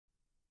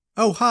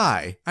Oh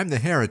hi, I'm the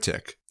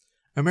heretic.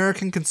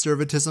 American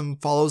conservatism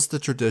follows the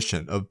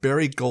tradition of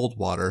Barry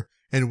Goldwater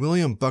and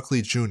William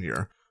Buckley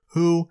Jr.,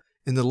 who,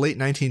 in the late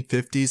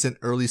 1950s and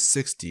early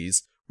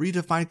 60s,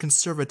 redefined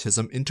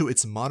conservatism into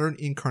its modern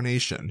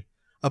incarnation,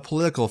 a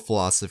political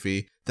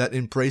philosophy that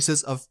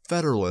embraces a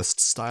federalist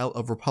style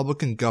of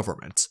Republican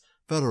government,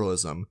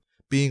 federalism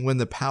being when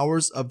the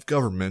powers of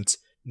government,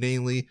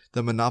 namely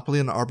the monopoly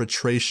on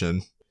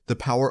arbitration, the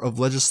power of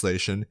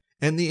legislation,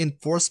 and the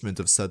enforcement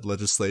of said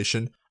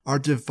legislation, are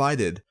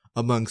divided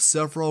among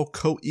several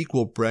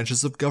co-equal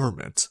branches of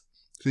government.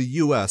 The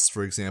US,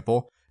 for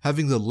example,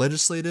 having the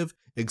legislative,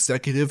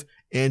 executive,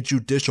 and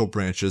judicial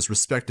branches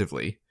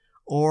respectively,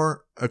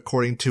 or,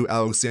 according to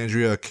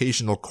Alexandria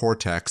Occasional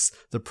Cortex,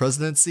 the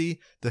presidency,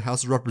 the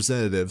House of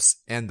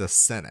Representatives, and the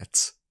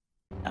Senate.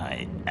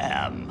 I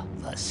am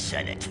the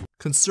Senate.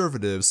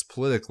 Conservatives,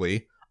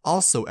 politically,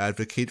 also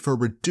advocate for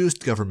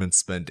reduced government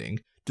spending,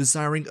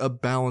 desiring a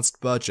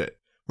balanced budget,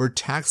 where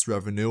tax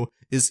revenue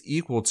is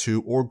equal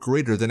to or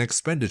greater than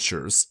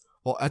expenditures,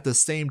 while at the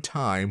same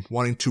time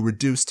wanting to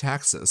reduce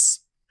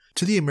taxes.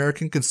 To the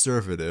American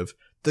conservative,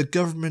 the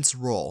government's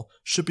role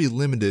should be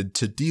limited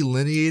to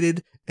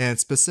delineated and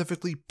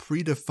specifically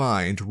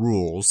predefined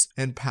rules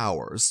and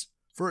powers,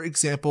 for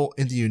example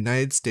in the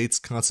United States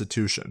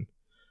Constitution.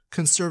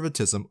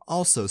 Conservatism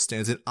also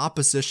stands in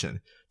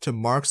opposition to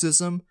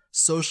Marxism,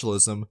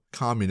 socialism,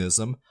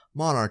 communism,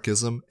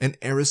 monarchism, and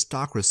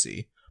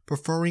aristocracy,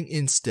 preferring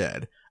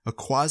instead a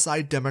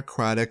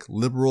quasi-democratic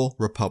liberal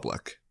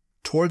republic.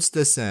 Towards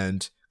this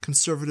end,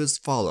 conservatives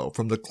follow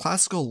from the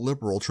classical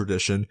liberal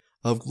tradition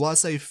of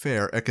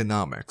laissez-faire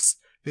economics,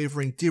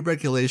 favoring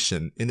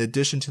deregulation in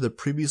addition to the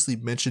previously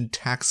mentioned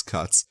tax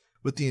cuts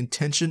with the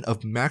intention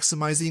of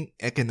maximizing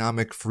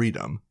economic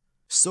freedom.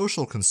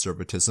 Social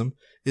conservatism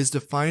is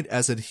defined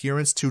as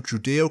adherence to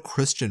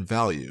Judeo-Christian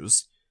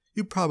values.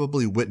 You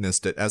probably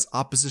witnessed it as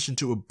opposition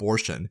to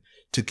abortion,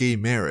 to gay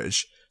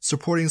marriage,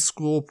 supporting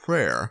school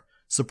prayer,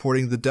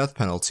 supporting the death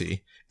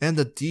penalty, and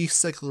the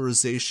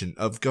desecularization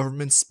of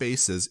government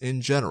spaces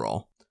in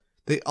general.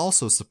 They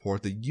also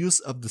support the use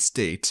of the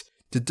state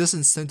to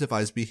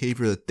disincentivize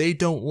behavior that they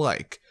don't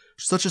like,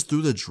 such as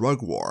through the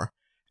drug war.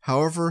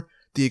 However,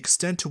 the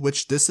extent to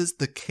which this is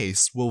the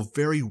case will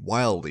vary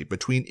wildly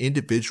between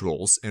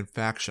individuals and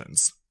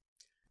factions.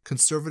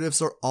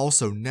 Conservatives are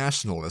also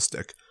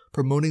nationalistic,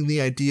 promoting the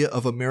idea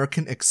of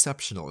American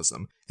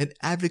exceptionalism and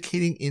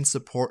advocating in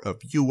support of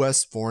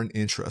U.S. foreign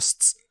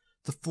interests.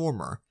 The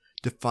former,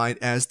 defined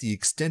as the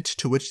extent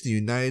to which the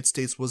United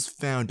States was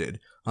founded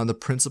on the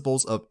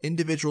principles of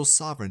individual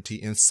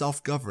sovereignty and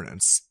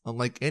self-governance,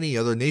 unlike any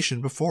other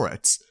nation before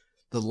it.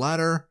 The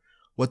latter,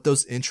 what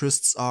those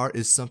interests are,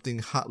 is something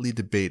hotly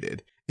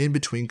debated in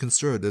between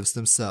conservatives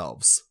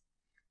themselves.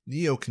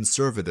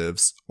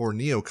 Neoconservatives, or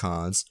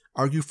neocons,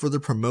 argue for the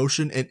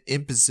promotion and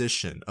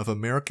imposition of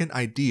American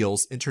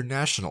ideals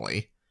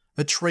internationally,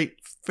 a trait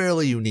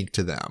fairly unique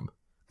to them.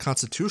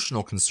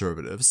 Constitutional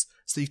conservatives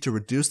seek to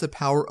reduce the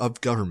power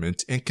of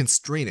government and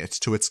constrain it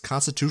to its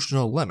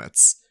constitutional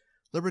limits.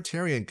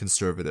 Libertarian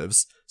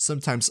conservatives,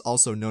 sometimes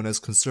also known as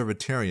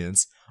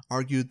conservatarians,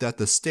 argue that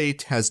the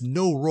state has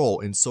no role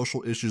in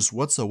social issues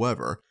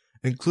whatsoever,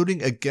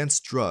 including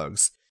against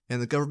drugs,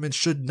 and the government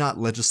should not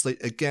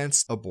legislate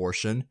against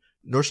abortion,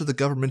 nor should the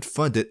government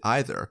fund it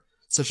either,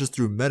 such as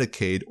through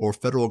Medicaid or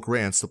federal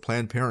grants to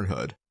Planned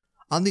Parenthood.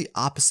 On the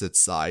opposite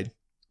side,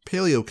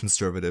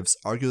 paleoconservatives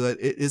argue that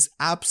it is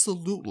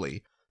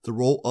absolutely the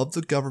role of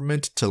the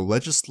government to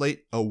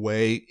legislate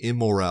away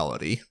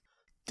immorality.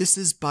 This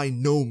is by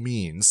no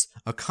means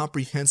a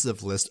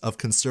comprehensive list of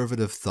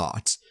conservative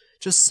thought,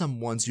 just some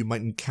ones you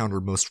might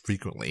encounter most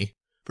frequently.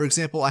 For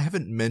example, I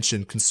haven't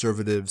mentioned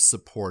conservative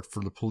support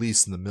for the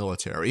police and the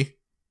military.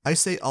 I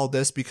say all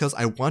this because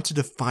I want to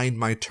define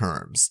my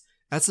terms.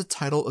 As the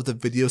title of the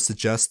video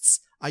suggests,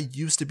 I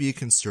used to be a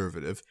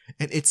conservative,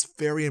 and it's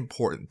very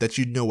important that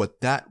you know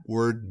what that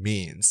word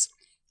means.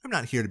 I'm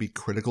not here to be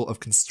critical of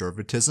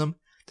conservatism.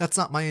 That's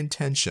not my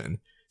intention.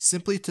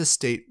 Simply to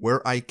state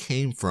where I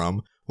came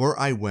from, where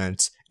I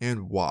went,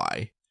 and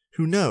why.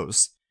 Who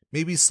knows?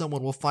 Maybe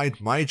someone will find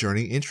my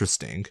journey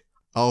interesting.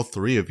 All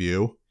three of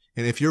you.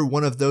 And if you're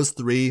one of those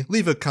three,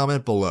 leave a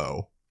comment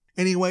below.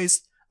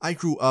 Anyways, I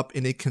grew up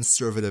in a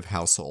conservative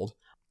household.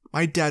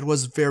 My dad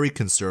was very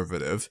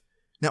conservative.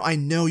 Now I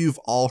know you've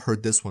all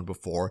heard this one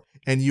before,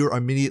 and you're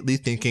immediately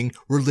thinking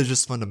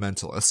religious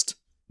fundamentalist.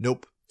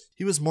 Nope.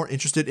 He was more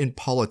interested in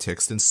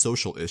politics than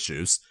social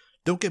issues.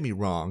 Don't get me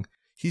wrong.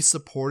 He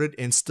supported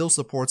and still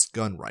supports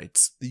gun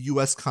rights, the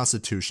US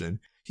Constitution.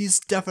 He's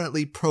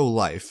definitely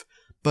pro-life,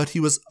 but he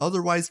was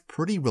otherwise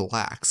pretty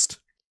relaxed.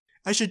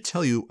 I should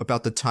tell you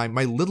about the time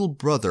my little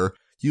brother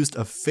used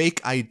a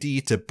fake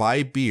ID to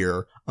buy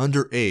beer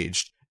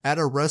underage at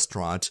a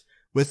restaurant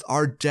with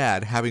our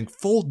dad having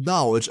full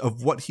knowledge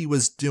of what he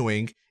was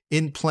doing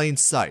in plain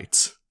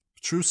sight.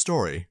 True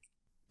story.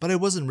 But I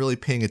wasn't really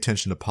paying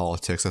attention to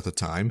politics at the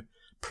time,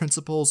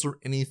 principles or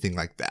anything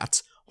like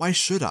that. Why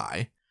should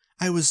I?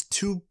 I was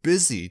too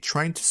busy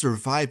trying to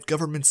survive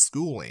government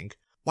schooling,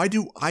 Why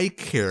do I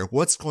care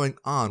what's going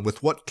on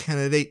with what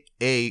candidate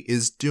A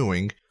is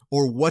doing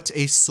or what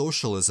a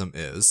socialism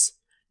is?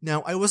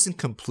 Now, I wasn't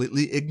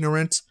completely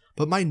ignorant,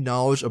 but my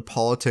knowledge of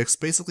politics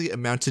basically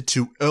amounted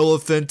to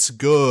elephant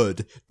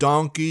good,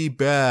 donkey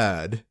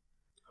bad.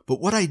 But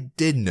what I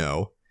did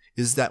know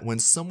is that when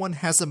someone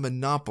has a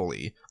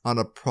monopoly on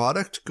a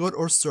product, good,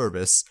 or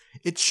service,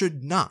 it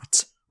should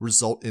not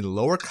result in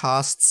lower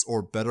costs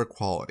or better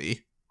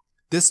quality.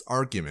 This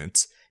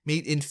argument,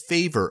 made in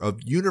favor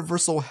of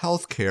universal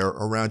healthcare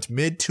around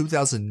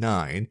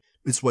mid-2009,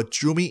 is what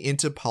drew me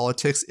into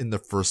politics in the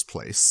first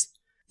place.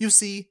 You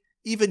see,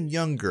 even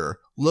younger,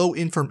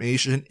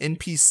 low-information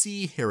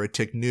NPC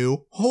heretic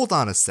knew, hold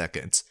on a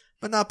second,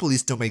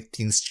 monopolies don't make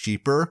things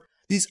cheaper.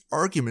 These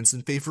arguments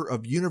in favor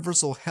of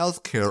universal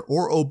healthcare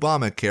or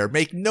Obamacare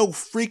make no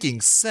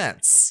freaking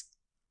sense.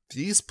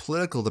 These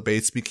political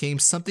debates became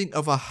something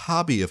of a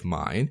hobby of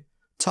mine,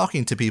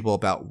 talking to people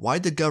about why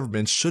the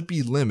government should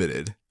be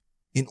limited.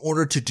 In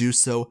order to do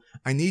so,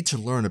 I need to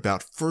learn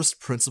about first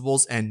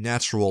principles and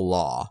natural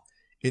law.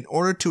 In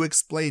order to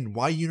explain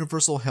why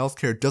universal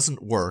healthcare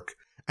doesn't work,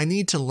 I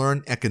need to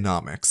learn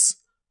economics.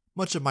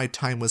 Much of my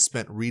time was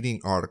spent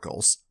reading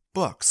articles,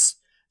 books,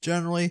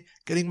 generally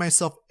getting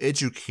myself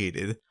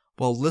educated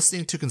while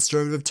listening to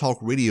conservative talk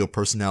radio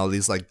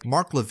personalities like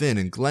Mark Levin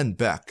and Glenn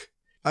Beck.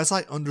 As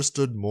I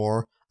understood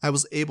more, I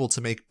was able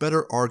to make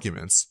better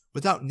arguments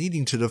without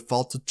needing to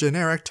default to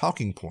generic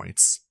talking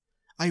points.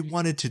 I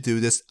wanted to do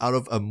this out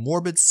of a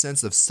morbid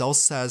sense of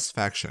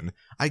self-satisfaction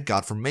I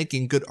got from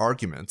making good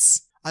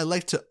arguments. I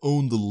like to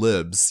own the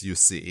libs, you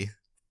see.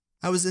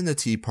 I was in the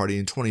Tea Party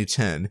in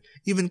 2010,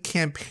 even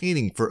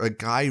campaigning for a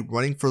guy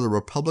running for the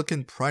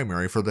Republican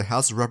primary for the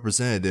House of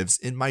Representatives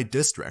in my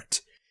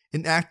district,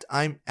 an act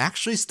I'm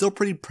actually still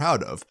pretty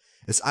proud of,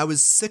 as I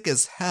was sick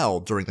as hell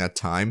during that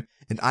time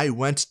and I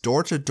went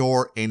door to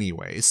door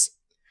anyways.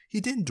 He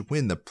didn't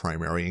win the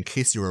primary in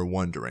case you were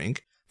wondering,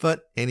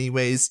 but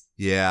anyways,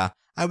 yeah,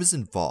 I was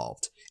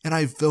involved, and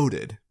I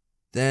voted.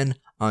 Then,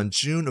 on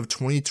June of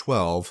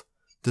 2012,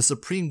 the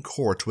Supreme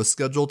Court was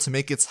scheduled to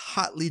make its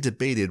hotly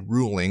debated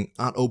ruling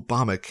on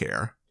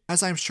Obamacare.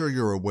 As I'm sure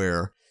you're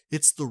aware,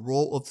 it's the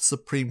role of the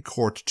Supreme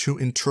Court to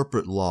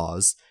interpret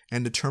laws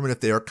and determine if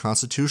they are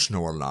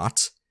constitutional or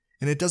not.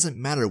 And it doesn't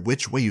matter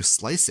which way you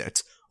slice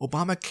it,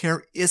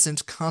 Obamacare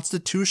isn't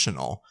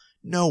constitutional.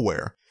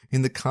 Nowhere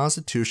in the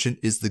Constitution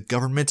is the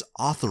government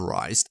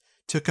authorized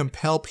to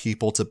compel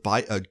people to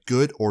buy a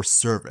good or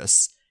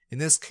service, in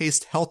this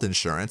case health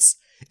insurance,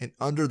 and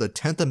under the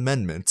 10th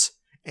Amendment,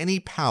 any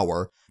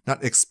power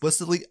not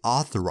explicitly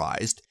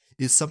authorized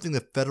is something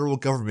the federal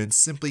government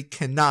simply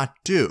cannot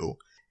do,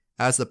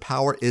 as the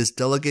power is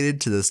delegated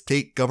to the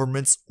state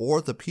governments or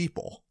the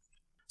people.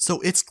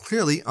 So it's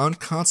clearly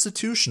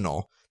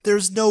unconstitutional.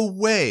 There's no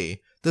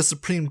way the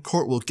Supreme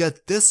Court will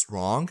get this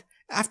wrong.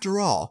 After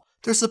all,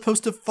 they're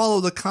supposed to follow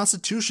the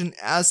Constitution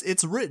as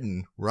it's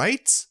written,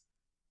 right?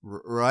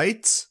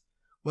 Right?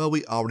 Well,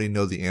 we already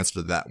know the answer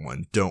to that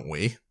one, don't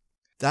we?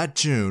 That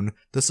June,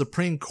 the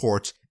Supreme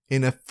Court,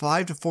 in a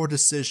 5-4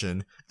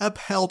 decision,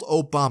 upheld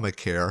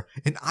Obamacare,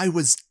 and I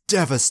was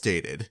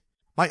devastated.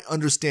 My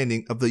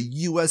understanding of the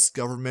US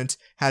government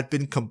had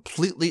been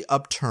completely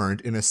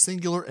upturned in a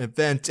singular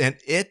event, and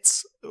it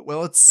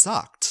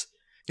sucked.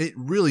 It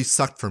really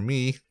sucked for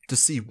me to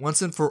see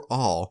once and for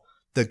all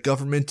the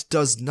government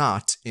does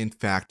not, in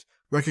fact,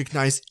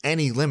 recognize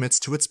any limits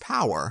to its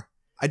power.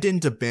 I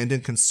didn't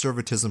abandon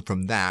conservatism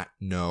from that,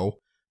 no,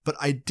 but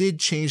I did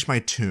change my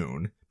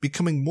tune,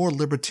 becoming more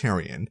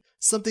libertarian,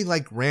 something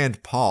like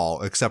Rand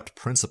Paul, except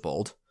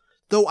principled.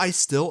 Though I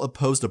still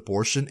opposed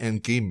abortion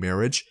and gay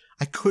marriage,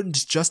 I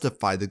couldn't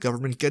justify the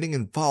government getting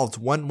involved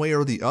one way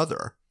or the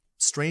other.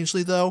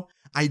 Strangely though,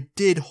 I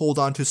did hold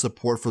on to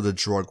support for the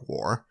drug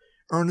war,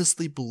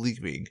 earnestly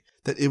believing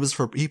that it was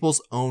for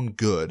people's own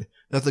good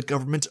that the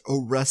government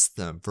arrest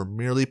them for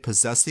merely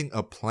possessing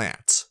a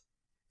plant.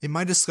 In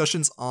my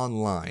discussions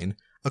online,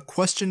 a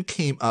question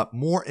came up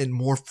more and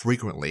more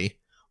frequently.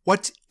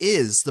 What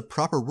is the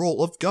proper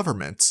role of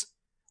government?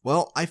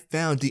 Well, I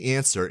found the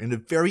answer in a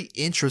very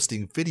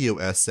interesting video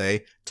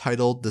essay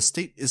titled "The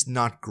State is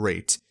Not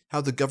Great: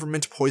 How the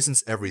Government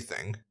Poisons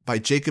Everything" by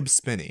Jacob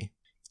Spinney.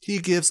 He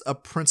gives a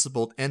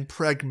principled and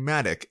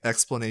pragmatic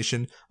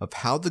explanation of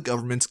how the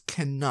government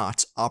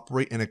cannot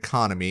operate an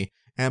economy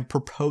and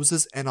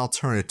proposes an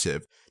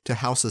alternative to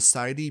how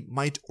society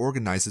might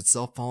organize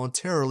itself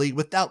voluntarily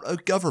without a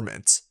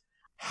government.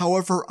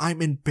 However,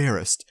 I'm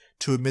embarrassed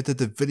to admit that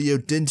the video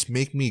didn't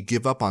make me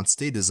give up on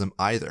statism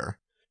either.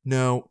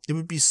 No, it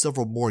would be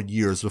several more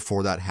years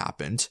before that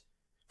happened.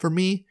 For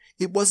me,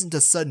 it wasn't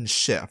a sudden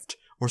shift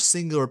or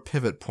singular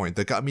pivot point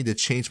that got me to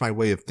change my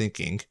way of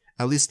thinking,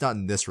 at least not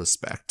in this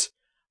respect.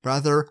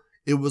 Rather,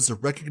 it was a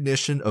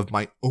recognition of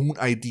my own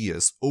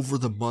ideas over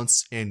the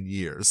months and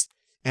years,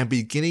 and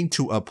beginning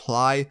to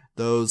apply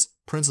those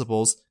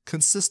principles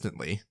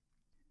consistently.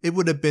 It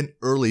would have been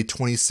early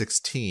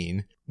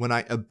 2016 when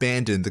I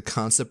abandoned the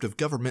concept of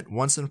government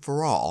once and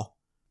for all.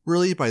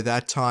 Really, by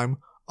that time,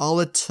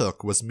 all it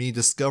took was me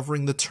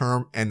discovering the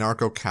term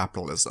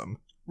anarcho-capitalism.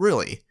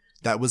 Really,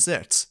 that was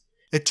it.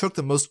 It took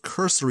the most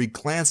cursory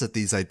glance at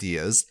these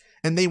ideas,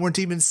 and they weren't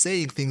even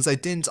saying things I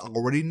didn't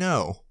already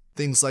know.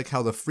 Things like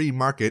how the free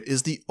market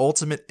is the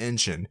ultimate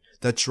engine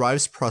that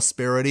drives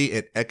prosperity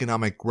and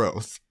economic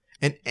growth,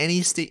 and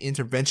any state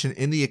intervention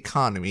in the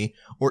economy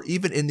or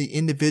even in the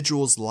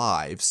individual's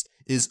lives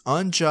is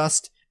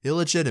unjust,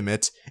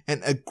 illegitimate,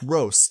 and a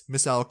gross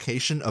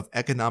misallocation of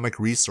economic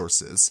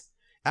resources.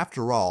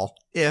 After all,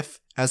 if,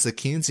 as the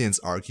Keynesians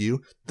argue,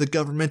 the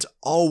government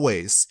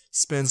always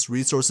spends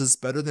resources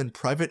better than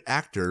private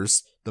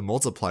actors, the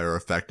multiplier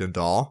effect and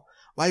all,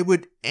 why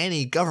would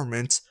any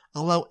government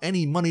allow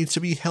any money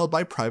to be held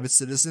by private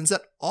citizens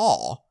at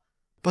all?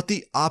 But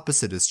the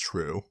opposite is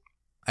true.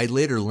 I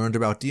later learned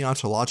about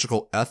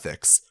deontological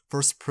ethics,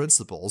 first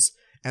principles,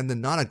 and the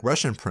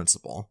non-aggression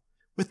principle.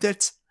 With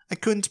it, I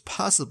couldn't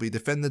possibly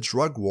defend the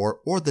drug war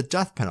or the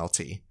death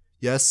penalty.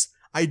 Yes,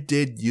 I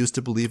did used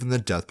to believe in the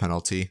death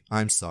penalty.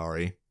 I'm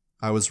sorry.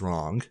 I was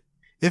wrong.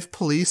 If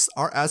police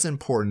are as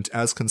important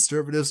as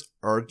conservatives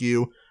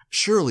argue,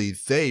 surely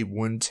they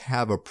wouldn't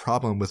have a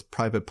problem with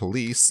private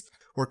police,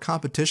 where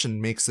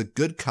competition makes the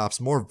good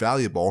cops more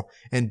valuable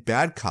and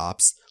bad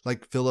cops,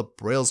 like Philip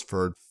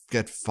Brailsford,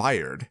 get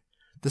fired.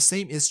 The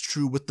same is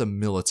true with the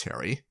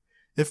military.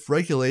 If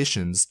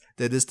regulations,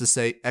 that is to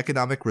say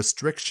economic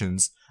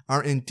restrictions,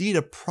 are indeed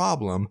a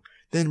problem,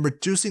 then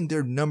reducing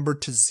their number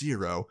to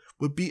 0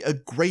 would be a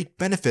great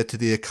benefit to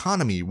the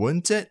economy,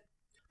 wouldn't it?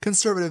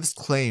 Conservatives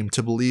claim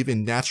to believe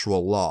in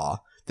natural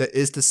law, that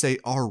is to say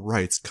our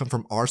rights come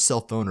from our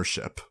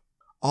self-ownership.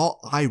 All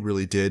I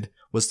really did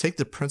was take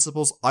the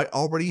principles I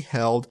already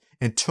held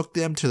and took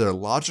them to their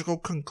logical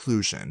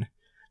conclusion.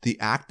 The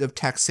act of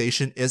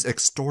taxation is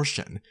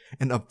extortion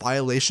and a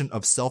violation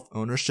of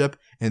self-ownership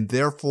and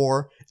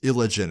therefore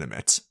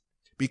illegitimate.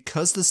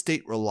 Because the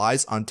state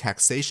relies on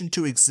taxation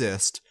to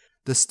exist,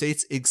 the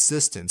state's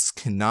existence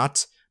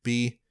cannot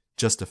be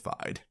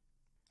justified.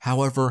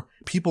 However,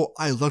 people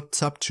I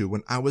looked up to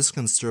when I was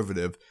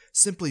conservative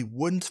simply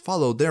wouldn't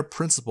follow their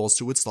principles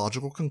to its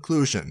logical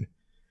conclusion.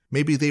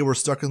 Maybe they were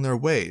stuck in their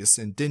ways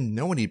and didn't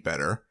know any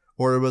better,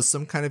 or it was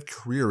some kind of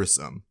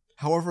careerism.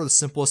 However, the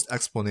simplest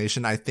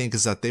explanation I think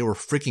is that they were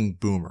freaking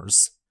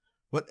boomers.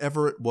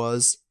 Whatever it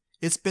was,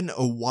 it's been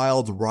a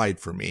wild ride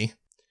for me.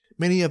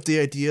 Many of the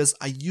ideas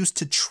I used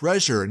to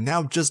treasure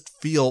now just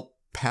feel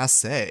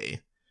passé.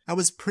 I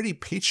was pretty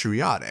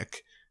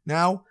patriotic.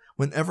 Now,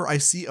 whenever I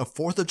see a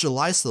 4th of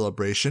July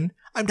celebration,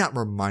 I'm not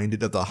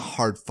reminded of the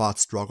hard-fought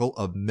struggle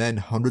of men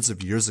hundreds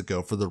of years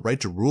ago for the right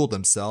to rule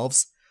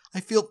themselves. I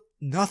feel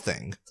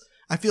nothing.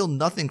 I feel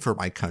nothing for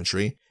my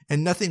country,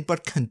 and nothing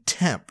but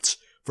contempt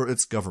for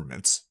its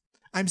government.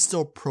 I'm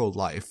still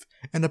pro-life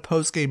and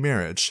oppose gay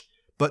marriage,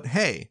 but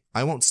hey,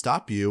 I won't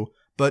stop you,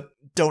 but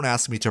don't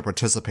ask me to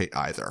participate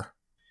either.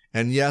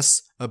 And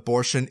yes,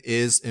 abortion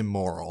is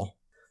immoral.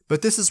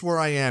 But this is where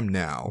I am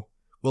now.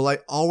 Will I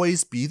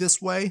always be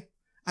this way?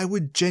 I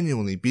would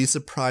genuinely be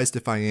surprised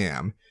if I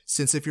am,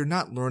 since if you're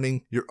not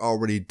learning, you're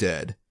already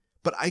dead.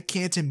 But I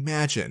can't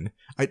imagine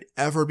I'd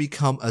ever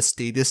become a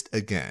statist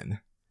again.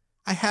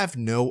 I have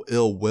no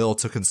ill will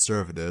to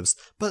conservatives,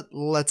 but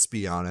let's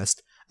be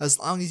honest, as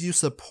long as you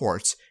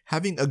support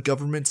having a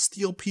government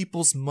steal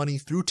people's money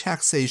through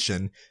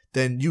taxation,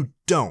 then you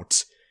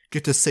don't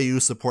get to say you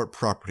support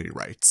property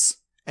rights.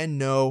 And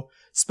no,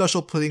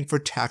 special pleading for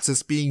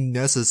taxes being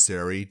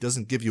necessary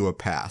doesn't give you a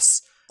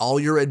pass. All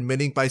you're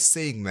admitting by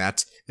saying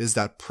that is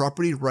that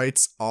property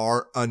rights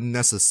are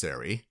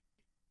unnecessary.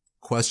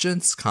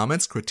 Questions,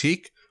 comments,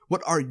 critique?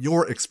 What are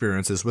your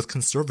experiences with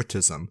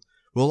conservatism?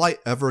 Will I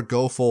ever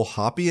go full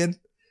Hoppian?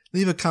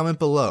 Leave a comment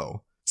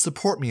below.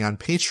 Support me on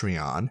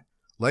Patreon.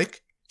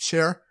 Like,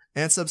 share,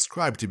 and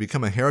subscribe to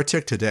become a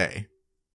heretic today.